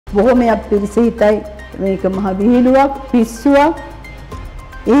බොහොමයක් පිරිස හිතයි මේක මහ විහිළුවක් පිස්සුවක්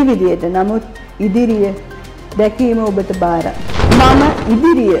ඒ විදියට. නමුත් ඉදිරිය දැකීම ඔබට බාරයි. මම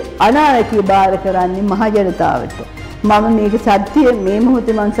ඉදිරිය අනාවැකිය බාර කරන්නේ මහ ජනතාවට. මම මේක සත්‍ය මේ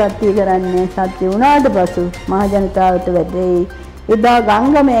මොහොතේ මම සත්‍ය කරන්නේ සත්‍ය වුණාට පසු මහ ජනතාවට වැඩේ. එදා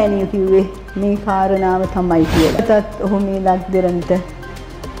ගංගමෑණිය කිව්වේ මේ කාරණාව තමයි කියලා. ඒත් ඔහු මේ ලක්දෙරණට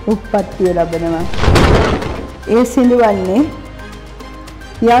උප්පත්තිය ලැබෙනවා. ඒ සිදුවන්නේ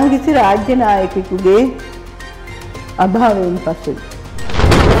යම්කිසි රාජ්‍ය නායකයෙකුගේ අභාවයෙන් පසුයි.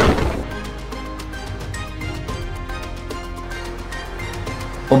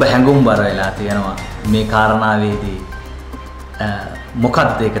 ඔබ හැඟුම්බර වෙලා තියෙනවා මේ කාරණාවේදී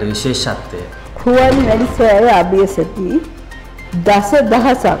මොකක්ද ඒකට විශේෂත්වය? කුවන් වැඩිසෑය අභියසති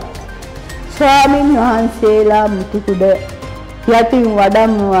දසදහසක් ස්වාමීන් වහන්සේලා මුතුකුඩ යටින්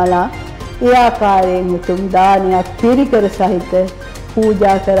වඩම්මවලා ඒ ආකාරයෙන් උතුම් දානයක් පිරිකර සහිත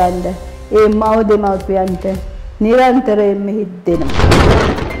පූජා කරන්න ඒ මව දෙමව්පියන්ට නිරන්තරයෙන්ම හිත් දෙනවා.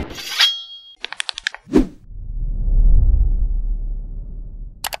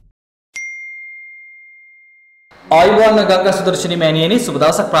 ආයුබෝවන් ගංගා සුදර්ශනී මෑණියනි සුබ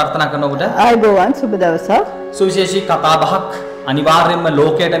දවසක් ප්‍රාර්ථනා කරන ඔබට. ආයුබෝවන් සුබ දවසක්. සුවිශේෂී කතාබහක් අනිවාර්යයෙන්ම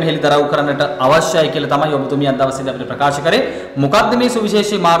ලෝකයට හෙළිදරව් කරන්නට අවශ්‍යයි කියලා තමයි ඔබතුමිය අද දවසේදී අපිට ප්‍රකාශ කරේ. මොකක්ද මේ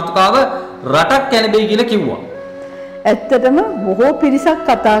සුවිශේෂී මාතෘකාව? රටක් කැළඹෙයි කියලා කිව්වා. ඇත්තටම බොහෝ පිරිසක්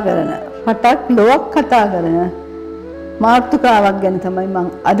කතා කරන රටක් ලොවක් කතා කරන මාතෘකාවක් ගැන තමයි මම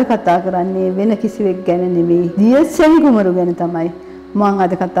අද කතා කරන්නේ. වෙන කිසිවෙක් ගැන නෙවෙයි. දියසෙන් කුමරු ගැන තමයි මම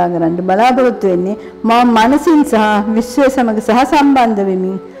අද කතා කරන්න බලාපොරොත්තු වෙන්නේ. මම මනසින් සහ විශ්වය සමග සහසම්බන්ධ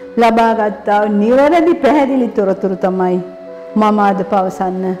වෙමින් ලබාගත් නිවැරදි පැහැදිලි තොරතුරු තමයි මම අද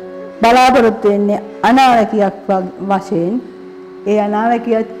පවසන්න බලාපොරොත්තු වෙන්නේ. අනාවැකියක් වශයෙන් ඒ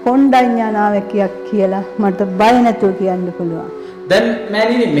අනාවැකියත් කොණ්ඩඤ්ඤ අනාවැකියක් කියලා මට බය නැතුව කියන්න පුළුවන්. දැන්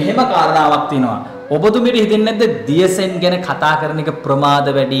මෑණියනි මෙහෙම කාරණාවක් තියෙනවා. ඔබතුමීට හිතෙන්නේ නැද්ද දියසෙන් ගැන කතා කරන එක ප්‍රමාද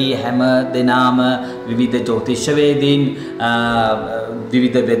වැඩි? හැම දෙනාම විවිධ ජ්‍යොතිෂවේදීන්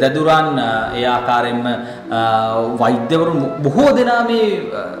විවිධ වෙදදුරන් ඒ ආකාරයෙන්ම වෛද්‍යවරුන් බොහෝ දෙනා මේ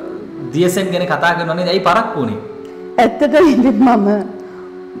දියසෙන් ගැන කතා කරනවා නේද? ඇයි පරක්කු වුනේ? ඇත්තටම මම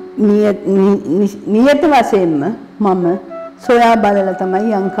නියත වශයෙන්ම මම සොයා බලලා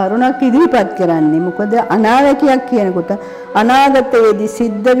තමයි යම් කරුණක් ඉදිරිපත් කරන්නේ. මොකද අනාවැකියක් කියනකොට අනාගතයේදී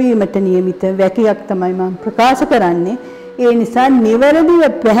සිද්ධ වීමට නියමිත වැකියක් තමයි මම ප්‍රකාශ කරන්නේ. ඒ නිසා නිවැරදිව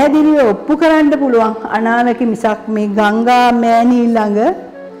පැහැදිලිව ඔප්පු කරන්න පුළුවන් අනාවැකි මිසක් මේ ගංගා මෑණී ළඟ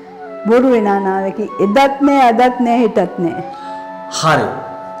බොරු වෙන අනාවැකි එදත් නෑ අදත් නෑ හෙටත් නෑ. හරි.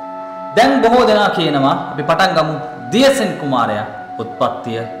 දැන් බොහෝ දෙනා කියනවා අපි පටන් ගමු දියසෙන් කුමාරයා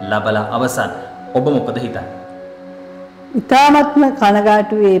උත්පත්තිය ලැබලා අවසන්. ඔබ මොකද හිතන්නේ? ඉතාමත්ම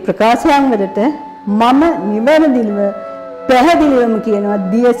කනගාටුවේ ප්‍රකාශයන් වලට මම නිවැරදිව පැහැදිලිවම කියනවා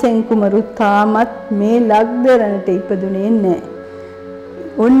දියසෙන් කුමරු තාමත් මේ ලක්දරණට ඉපදුනේ නැහැ.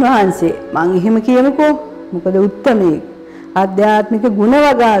 උන්වහන්සේ මං එහෙම කියමුකෝ මොකද උත්තමයේ ආධ්‍යාත්මික ගුණ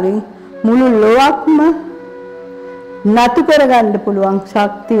වගාවෙන් මුළු ලෝකම නතු කරගන්න පුළුවන්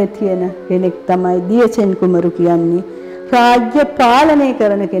ශක්තිය තියෙන කෙනෙක් තමයි දියසෙන් කුමරු කියන්නේ. රාජ්‍ය පාලනය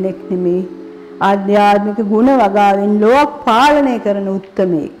කරන කෙනෙක් නෙමෙයි. ආධ්‍යාත්මික ගුණ වගාවෙන් ලෝක පාලනය කරන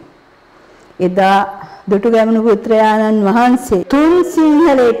උත්තමයෙක්. එදා දුටුගැමුණු පුත්‍රයාණන් වහන්සේ තුන්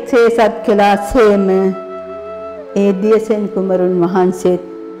සිංහලෙක් සේසත් කළාසේම ඒ දියසෙන් කුමරුන් වහන්සේ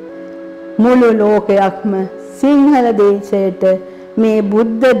මුළු ලෝකයක්ම සිංහල දේශයට මේ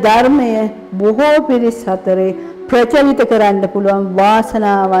බුද්ධ ධර්මය බොහෝ පිරිස් අතරේ ප්‍රචලිත කරන්න පුළුවන්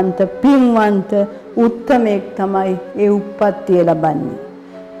වාසනාවන්ත පින්වන්ත උත්තමයෙක් තමයි ඒ උප්පත්තිය ලබන්නේ.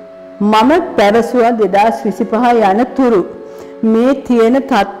 මම පැවසුවා 2025 යනතුරු මේ තියෙන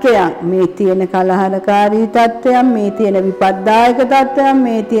තත්ත්වයන්, මේ තියෙන කලහලකාරී තත්ත්වයන්, මේ තියෙන විපත්දායක තත්ත්වයන්,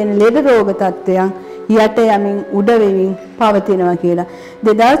 මේ තියෙන ලෙඩ රෝග තත්ත්වයන් යට යමින් උඩ වෙමින් පවතිනවා කියලා.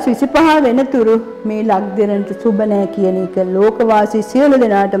 2025 වෙනතුරු මේ ලක්දිරන්ට සුබ නැහැ කියන එක ලෝකවාසී සියලු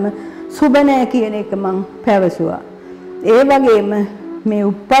දෙනාටම සුබ නැහැ කියන එක මම පැවසුවා. ඒ වගේම මේ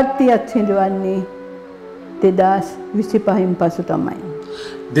උප්පත්තියත් සිදුවන්නේ 2025න් පසු තමයි.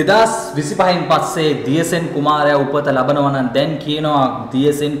 2025න් පස්සේ දියසෙන් කුමාරයා උපත ලබනවා නම් දැන් කියනවා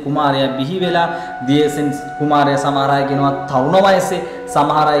දියසෙන් කුමාරයා බිහි වෙලා දියසෙන් කුමාරයා සමහර අය කියනවා තරුණ වයසේ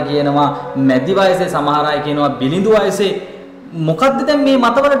සමහර අය කියනවා මැදි වයසේ සමහර අය කියනවා බිලිඳු වයසේ මොකද්ද දැන් මේ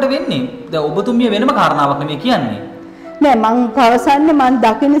මතවලට වෙන්නේ? දැන් ඔබතුමිය වෙනම කාරණාවක් නෙමෙයි කියන්නේ. නෑ මං පවසන්නේ මං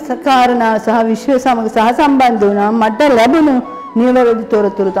දකින කාරණා සහ විශ්වය සමග සහසම්බන්ධ වුණා මට ලැබුණු නිවැරදි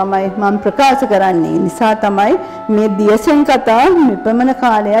තොරතුරු තමයි මම ප්‍රකාශ කරන්නේ. නිසා තමයි මේ දියසෙන් කතා මෙපමණ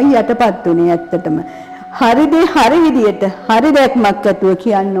කාලයක් යටපත් වුණේ. ඇත්තටම හරි දේ හරි විදියට හරි දැක්මක් ඇතුව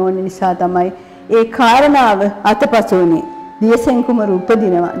කියන්න ඕන නිසා තමයි ඒ කාරණාව අතපසු වුණේ. දියසෙන් කුමරු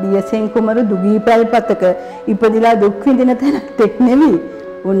උපදිනවා. දියසෙන් කුමරු දුගී පැල්පතක ඉපදිලා දුක් විඳින තැනක් නෙවෙයි.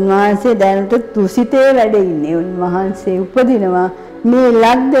 උන්වහන්සේ දැනට තුසිතේ වැඩ ඉන්නේ. උන්වහන්සේ උපදිනවා මේ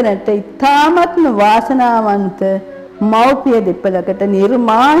ලක්දරට ඉතාමත්ම වාසනාවන්ත මව්පිය දෙපළකට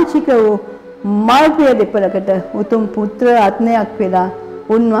නිර්මාංශික වූ මව්පිය දෙපළකට උතුම් පුත්‍ර රත්නයක් වෙලා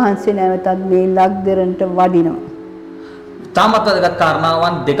උන්වහන්සේ නැවතත් මේ ලක්දරන්ට වඩිනවා. තාමත් වැදගත්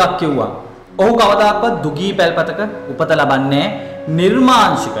කාරණාවන් දෙකක් කිව්වා. ඔහු කවදාකවත් දුගී පැල්පතක උපත ලබන්නේ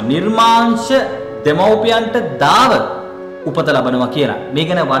නිර්මාංශ දෙමව්පියන්ට දාව උපත ලබනවා කියලා. මේ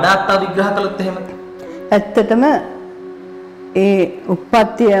ගැන වඩාත් විග්‍රහ කළොත් එහෙම. ඇත්තටම ඒ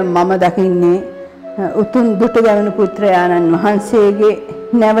උප්පත්තිය මම දකින්නේ උතුම් දුටුගැමුණු පුත්‍රයාණන් වහන්සේගේ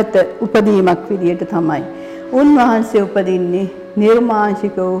නැවත උපදීමක් විදියට තමයි. උන්වහන්සේ උපදින්නේ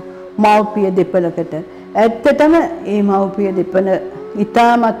නිර්මාංශික වූ මව්පිය දෙපළකට. ඇත්තටම මේ මව්පිය දෙපළ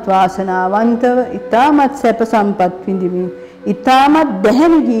ඊටමත් වාසනාවන්තව ඊටමත් සැප සම්පත් විඳිමින් ඊටමත්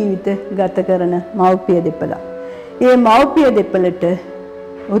දැහැමි ජීවිත ගත කරන මව්පිය දෙපළ. ඒ මව්පිය දෙපළට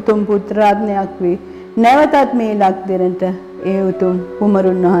උතුම් පුත්‍ර රත්නයක් වී නැවතත් මේ ලක්දෙරණට ඒ උතුම්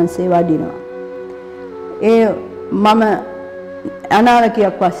කුමරුන් වහන්සේ වඩිනවා. ඒ මම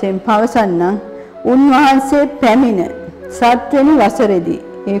අනාවකියක් වශයෙන් පවසන්නම්. උන්වහන්සේ පැමිණ 7 වෙනි වසරේදී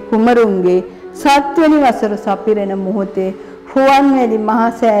ඒ කුමරුන්ගේ 7 වෙනි වසර සපිරෙන මොහොතේ රුවන්වැලි මහා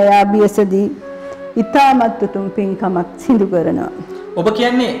සෑය අභියසදී ඊටමත් උතුම් පින්කමක් සිදු කරනවා. ඔබ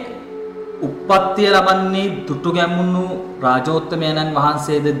කියන්නේ උප්පත්තිය ලබන්නේ දුටුගැමුණු රාජෝත්තමයන්න්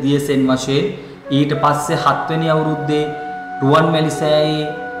වහන්සේද දියසෙන් වශයෙන් ඊට පස්සේ 7 වෙනි අවුරුද්දේ රුවන්වැලි සෑයේ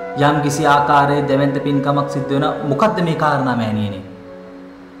යම් කිසි ආකාරයේ දෙවන්ත පින්කමක් සිද්ධ වෙනවා. මොකද්ද මේ කාරණා මෑණියනේ?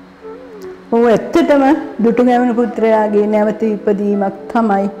 ඔව් ඇත්තටම දුටුගැමුණු පුත්‍රයාගේ නැවත ඉපදීමක්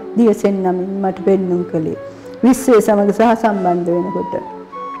තමයි දියසෙන් නමින් මට පෙන්වුම් කළේ. විශ්වය සමග සහ සම්බන්ධ වෙනකොට.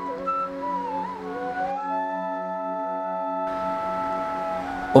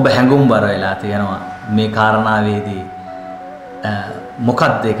 ඔබ හැඟුම්බර වෙලා තියෙනවා මේ කාරණාවේදී.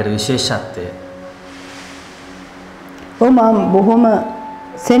 මොකක්ද ඒකට විශේෂත්වය? මම බොහොම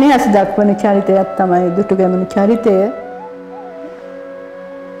සෙනෙහස දක්වන චරිතයක් තමයි දුටුගැමුණු චරිතය.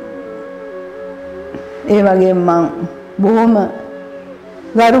 ඒ වගේම මම බොහොම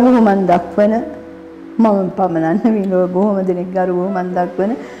ගරු බුහුමන් දක්වන මම පමණක් නෙවෙයි බොහොම දෙනෙක් ගරු බුහුමන්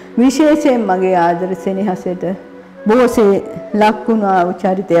දක්වන විශේෂයෙන් මගේ ආදර සෙනෙහසට බොහෝසේ ලක්ුණා වූ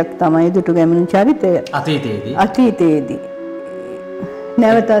චරිතයක් තමයි දුටුගැමුණු චරිතය. අතීතයේදී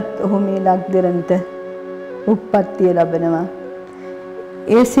නැවතත් ඔහු මේ ලක්දෙරණට උප්පත්තිය ලබනවා.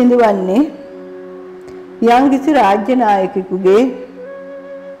 ඒ සිදුවන්නේ යම්කිසි රාජ්‍ය නායකයෙකුගේ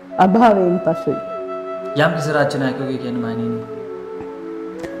අභාවයෙන් පසුයි. යම්කිසි රාජ්‍ය නායකයෙකුගේ කියන්නේ මානිනේ?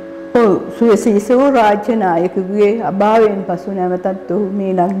 ඔව්, සුවිශේෂී රාජ්‍ය නායකයෙකුගේ අභාවයෙන් පසු නැවතත් ඔහු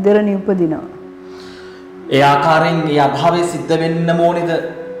මේ ලක්දෙරණේ උපදිනවා. ඒ ආකාරයෙන් ඒ අභාවය සිද්ධ වෙන්න ඕනේද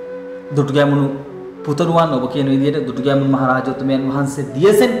දුටුගැමුණු පුතණුවන් ඔබ කියන විදිහට දුටුගැමුණු මහරජතුමයන් වහන්සේ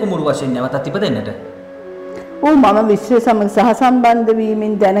දියසෙන් කුමරු වශයෙන් නැවතත් ඉපදෙන්නට? ඔව්, මම විශ්වය සමග සහසම්බන්ධ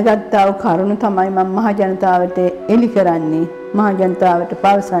වීමෙන් දැනගත්තා වූ කරුණු තමයි මම මහ ජනතාවට එලි කරන්නේ, මහ ජනතාවට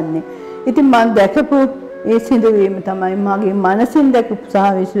පවසන්නේ. ඉතින් මම දැකපු ඒ සිදුවීම තමයි මගේ මනසින් දැකපු සහ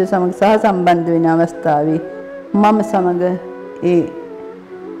විශ්වය සමග සහසම්බන්ධ වෙන අවස්ථාවේ මම සමග ඒ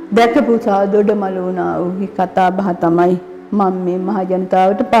දැකපු සහ දොඩමළු වුණා වූ කතා බහ තමයි මම මේ මහ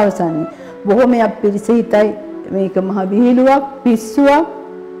ජනතාවට පවසන්නේ. බොහොමයක් පිරිස හිතයි මේක මහ විහිළුවක්, පිස්සුවක්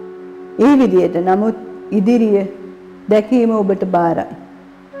ඒ විදියට. නමුත් ඉදිරිය දැකීම ඔබට බාරයි.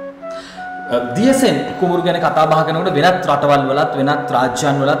 දියසෙන් කුමරු ගැන කතා බහ කරනකොට වෙනත් රටවල් වලත් වෙනත්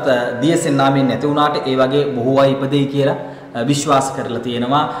රාජ්‍යයන් වලත් දියසෙන් නාමයෙන් නැති වුණාට ඒ වගේ බොහෝ අය ඉපදෙයි කියලා විශ්වාස කරලා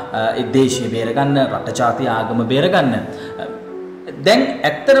තියෙනවා. ඒ දේශය බේරගන්න, රට ජාතිය ආගම බේරගන්න. දැන්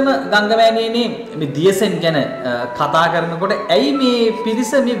ඇත්තටම ගංගමෑණියනේ මේ දියසෙන් ගැන කතා කරනකොට ඇයි මේ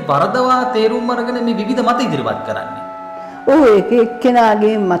පිරිස මේ වරදවා තේරුම් අරගෙන මේ විවිධ මත ඉදිරිපත් කරන්නේ? ඔව්, එක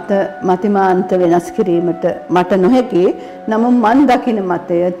එක්කෙනාගේ මතිමාන්ත වෙනස් කිරීමට මට නොහැකි. නමුත් මන් දකින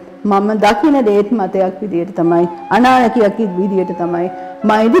මතය, මම දකින දේත් මතයක් විදියට තමයි, අනාවැකියක් විදියට තමයි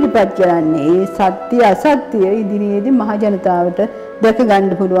මම ඉදිරිපත් කරන්නේ. ඒ සත්‍ය අසත්‍ය ඉදිරියේදී මහ ජනතාවට දැක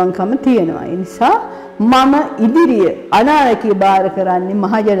ගන්න පුළුවන්කම තියෙනවා. ඒ නිසා මම ඉදිරිය අනාවැකිය බාර කරන්නේ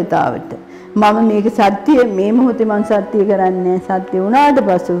මහ ජනතාවට. මම මේක සත්‍ය, මේ මොහොතේ මම සත්‍ය කරන්නේ, සත්‍ය වුණාට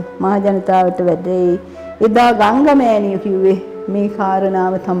පසු මහ ජනතාවට වැඩේ. එදා ගංගමෑණිය කිව්වේ මේ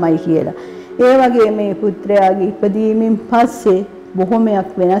කාරණාව තමයි කියලා. ඒ වගේ මේ පුත්‍රයාගේ ඉපදීමෙන් පස්සේ බොහොමයක්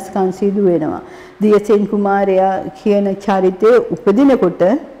වෙනස්කම් සිදු වෙනවා. දියසෙන් කුමාරයා කියන චරිතය උපදිනකොට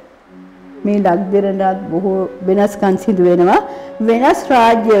මේ ලක්දිරණත් බොහෝ වෙනස්කම් සිදු වෙනවා. වෙනස්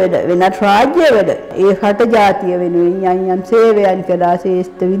රාජ්‍යවල ඒ රට ජාතිය වෙනුවෙන් යම් සේවයන් කළා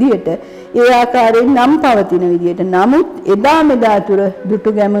ශ්‍රේෂ්ඨ විදියට ඒ ආකාරයෙන් නම් පවතින විදියට. නමුත් එදා මෙදා තුර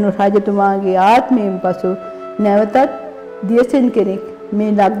දුටුගැමුණු රජතුමාගේ ආත්මයෙන් පසු නැවතත් දියසෙන් කෙනෙක්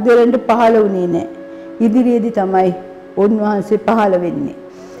මේ ලක්දිරණට පහළ වුණේ නැහැ. ඉදිරියේදී තමයි උන්වහන්සේ පහළ වෙන්නේ.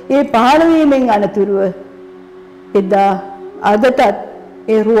 ඒ පහළ වීමෙන් අනතුරුව එදා අදටත්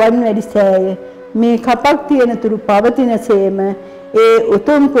ඒ රුවන්වැලි සෑය මේ කපක් තියෙන තුරු පවතින සේම ඒ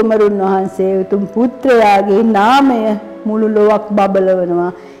උතුම් කුමරුන් වහන්සේ උතුම් පුත්‍රයාගේ නාමය මුළු ලොවක්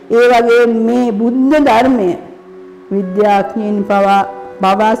බබලවනවා. ඒ වගේ මේ බුද්ධ ධර්මය විද්‍යාඥයින්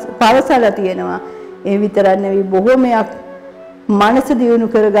පවසලා තියෙනවා. ඒ විතරක් නෙවෙයි බොහෝමයක් මනස දියුණු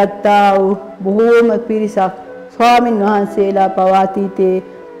කරගත්තා වූ බොහෝම පිරිසක් ස්වාමින් වහන්සේලා පවාතීතේ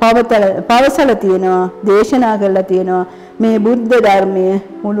පවසලා තියෙනවා, දේශනා කරලා තියෙනවා මේ බුද්ධ ධර්මය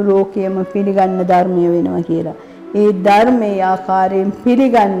මුළු ලෝකයේම පිළිගන්න ධර්මය වෙනවා කියලා. ඒ ධර්මයේ ආකාරයෙන්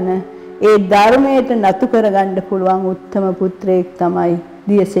පිළිගන්න ඒ ධර්මයට නතු කරගන්න පුළුවන් උත්තම පුත්‍රයෙක් තමයි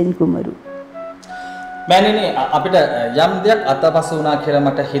දියසෙන් කුමරු. මෑණියනි අපිට යම් දෙයක් අතපසු වුණා කියලා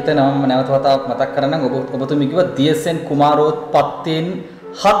මට හිතෙනවා. මම නැවත වතාවක් මතක් කරන්නම්. ඔබතුමී කිව්වා දියසෙන් කුමාරෝත්පත්තියෙන්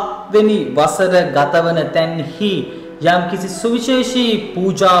 7 වෙනි වසර ගතවන තැන්හි යම් කිසි සුවිශේෂී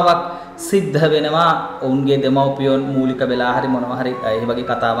පූජාවක් සිද්ධ වෙනවා. ඔවුන්ගේ දෙමව්පියන් මූලික වෙලා හරි මොනවා හරි ඒ වගේ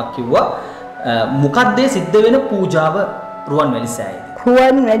කතාවක් කිව්වා. මොකක්ද සිද්ධ වෙන පූජාව රුවන්වැලි සෑයේදී?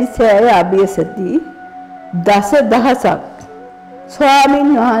 රුවන්වැලි සෑයේ අභියසති දසදහසක් ස්වාමින්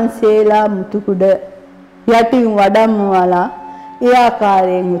වහන්සේලා මුතුකුඩ යටින් වඩම්මවලා ඒ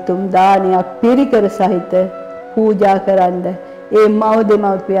ආකාරයෙන් උතුම් දානයක් පිරිකර සහිත පූජා කරන්න ඒ මව්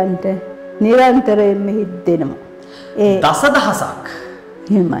දෙමව්පියන්ට නිරන්තරයෙන්ම හිත් දෙනවා. ඒ දසදහසක්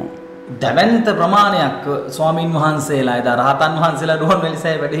එහෙමයි. දැවැන්ත ප්‍රමාණයක් ස්වාමින් වහන්සේලා එදා රහතන් වහන්සේලා රුවන්වැලි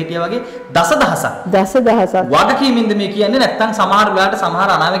සෑයේ වැඩ හිටියා වගේ දසදහසක් වගකීමින්ද මේ කියන්නේ? නැත්නම් සමහර වෙලාවට සමහර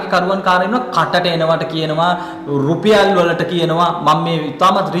අනාවැකි කරුවන් කාරිනව කටට එනවට කියනවා, රුපියල් වලට කියනවා. මම මේ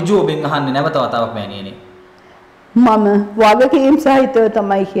තාමත් ඍජුව ඔබෙන් අහන්නේ නැවත වතාවක් මෑණියනේ. මම වගකීම් සහිතව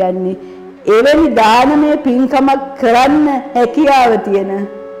තමයි කියන්නේ. එවැනි දානමය පින්කමක් කරන්න හැකියාව තියෙන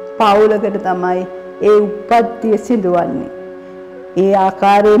පවුලකට තමයි ඒ උප්පත්තිය සිදුවන්නේ. ඒ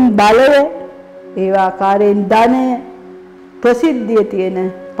ආකාරයෙන් බලය, ඒ ආකාරයෙන් ධනය, ප්‍රසිද්ධිය තියෙන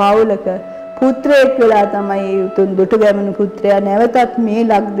පවුලක පුත්‍රයෙක් වෙලා තමයි ඒ උතුම් දුටුගැමුණු පුත්‍රයා නැවතත් මේ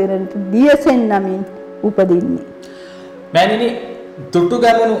ලක්දිරණට දියසෙන් නමින් උපදින්නේ. මෑණියනි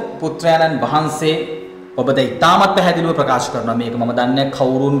දුටුගැමුණු පුත්‍රයාණන් වහන්සේ ඔබ දැන් ඉතාමත් පැහැදිලිව ප්‍රකාශ කරනවා. මේක මම දන්නේ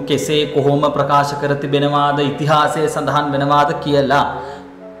කවුරුන් කෙසේ කොහොම ප්‍රකාශ කර තිබෙනවාද, ඉතිහාසයේ සඳහන් වෙනවාද කියලා.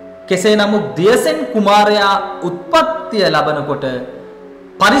 කෙසේ නමුත් දියසෙන් කුමාරයා උත්පත්තිය ලබනකොට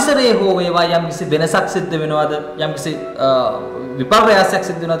පරිසරයේ හෝ වේවා යම්කිසි වෙනසක් සිද්ධ වෙනවද, යම්කිසි විපර්යාසයක්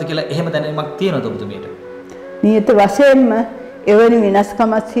සිද්ධ වෙනවද කියලා එහෙම දැනීමක් තියෙනවද ඔබතුමීට? නියත වශයෙන්ම එවැනි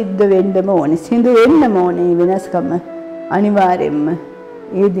වෙනස්කමක් සිද්ධ වෙන්නම ඕනේ. සිදු වෙන්නම ඕනේ. වෙනස්කම අනිවාර්යෙන්ම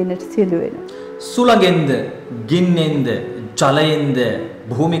ඒ දිනට සිදු වෙනවා. සුළඟෙන්ද, ගින්නෙන්ද, ජලයෙන්ද,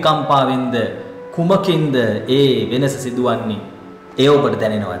 භූමිකම්පාවෙන්ද, කුමකින්ද ඒ වෙනස සිදුවන්නේ? ඒ ඔබට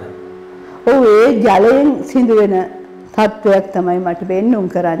දැනෙනවද? ඔව්, ඒ ජලයෙන් සිදුවෙන තත්වයක් තමයි මට පෙන්නුම්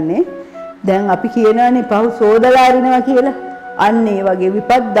කරන්නේ. දැන් අපි කියනවානේ පහු සෝදලා අරිනවා කියලා. අන්න ඒ වගේ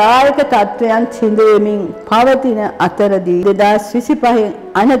විපත්දායක තත්වයන් සිදු වෙමින් පවතින අතරදී 2025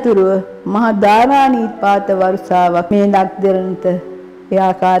 අනතුරුව මහා දානානීපාත වර්ෂාවක් මේ ලක්දිරණට ඒ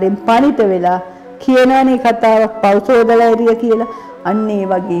ආකාරයෙන් පනිත වෙලා කියනවනේ කතාවක් පව් සෝදලා ඇරිය කියලා. අන්න ඒ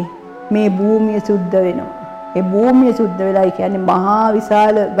වගේ මේ භූමිය සුද්ධ වෙනවා. ඒ භූමිය සුද්ධ වෙලා කියන්නේ මහා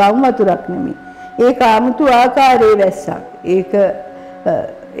විශාල ගම් වතුරක් නෙමෙයි. ඒක 아무තු ආකාරයේ වැස්සක්.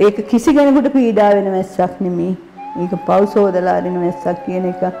 ඒක කිසි කෙනෙකුට පීඩා වෙන වැස්සක් නෙමෙයි. ඒක පව් සෝදලා අරින වැස්සක් කියන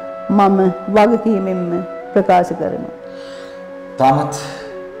එක මම වගකීමෙන්ම ප්‍රකාශ කරනවා. තාමත්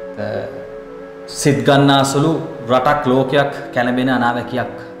සිත් ගන්නාසුළු රටක් ලෝකයක් කැළඹෙන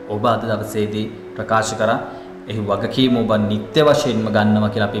අනාවැකියක් ඔබ අද දවසේදී ප්‍රකාශ කරා. එහි වගකීම ඔබ නිත්‍ය වශයෙන්ම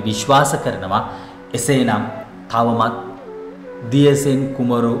ගන්නවා කියලා අපි විශ්වාස කරනවා. එසේනම් තවමත් දියසෙන්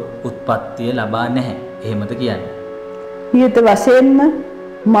කුමරු උත්පත්තිය ලබා නැහැ. එහෙමද කියන්නේ? නියත වශයෙන්ම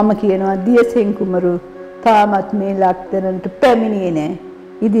මම කියනවා දියසෙන් කුමරු තාමත් මේ ලක්දිරණට පැමිණියේ නැහැ.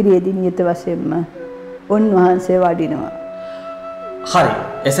 ඉදිරියේදී නියත වශයෙන්ම උන්වහන්සේ වඩිනවා. හරි.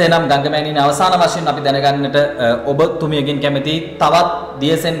 එසේනම් ගංගමෑණියනි අවසාන වශයෙන් අපි දැනගන්නට ඔබතුමියගෙන් කැමති තවත්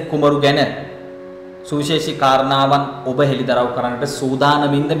දියසෙන් කුමරු ගැන සුවිශේෂී කාරණාවන් ඔබ හෙළිදරව් කරන්නට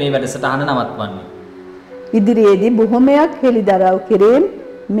සූදානමින්ද මේ වැඩසටහන නවත්වන්නේ? ඉදිරියේදී බොහොමයක් හෙළිදරව් කිරීම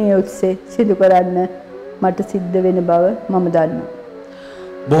මේ ඔස්සේ සිදු කරන්න මට සිද්ධ වෙන බව මම දන්නවා.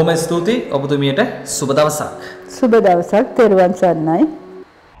 බොහොම ස්තුතියි ඔබතුමියට. සුබ දවසක්. සුබ දවසක්. තෙරුවන් සරණයි.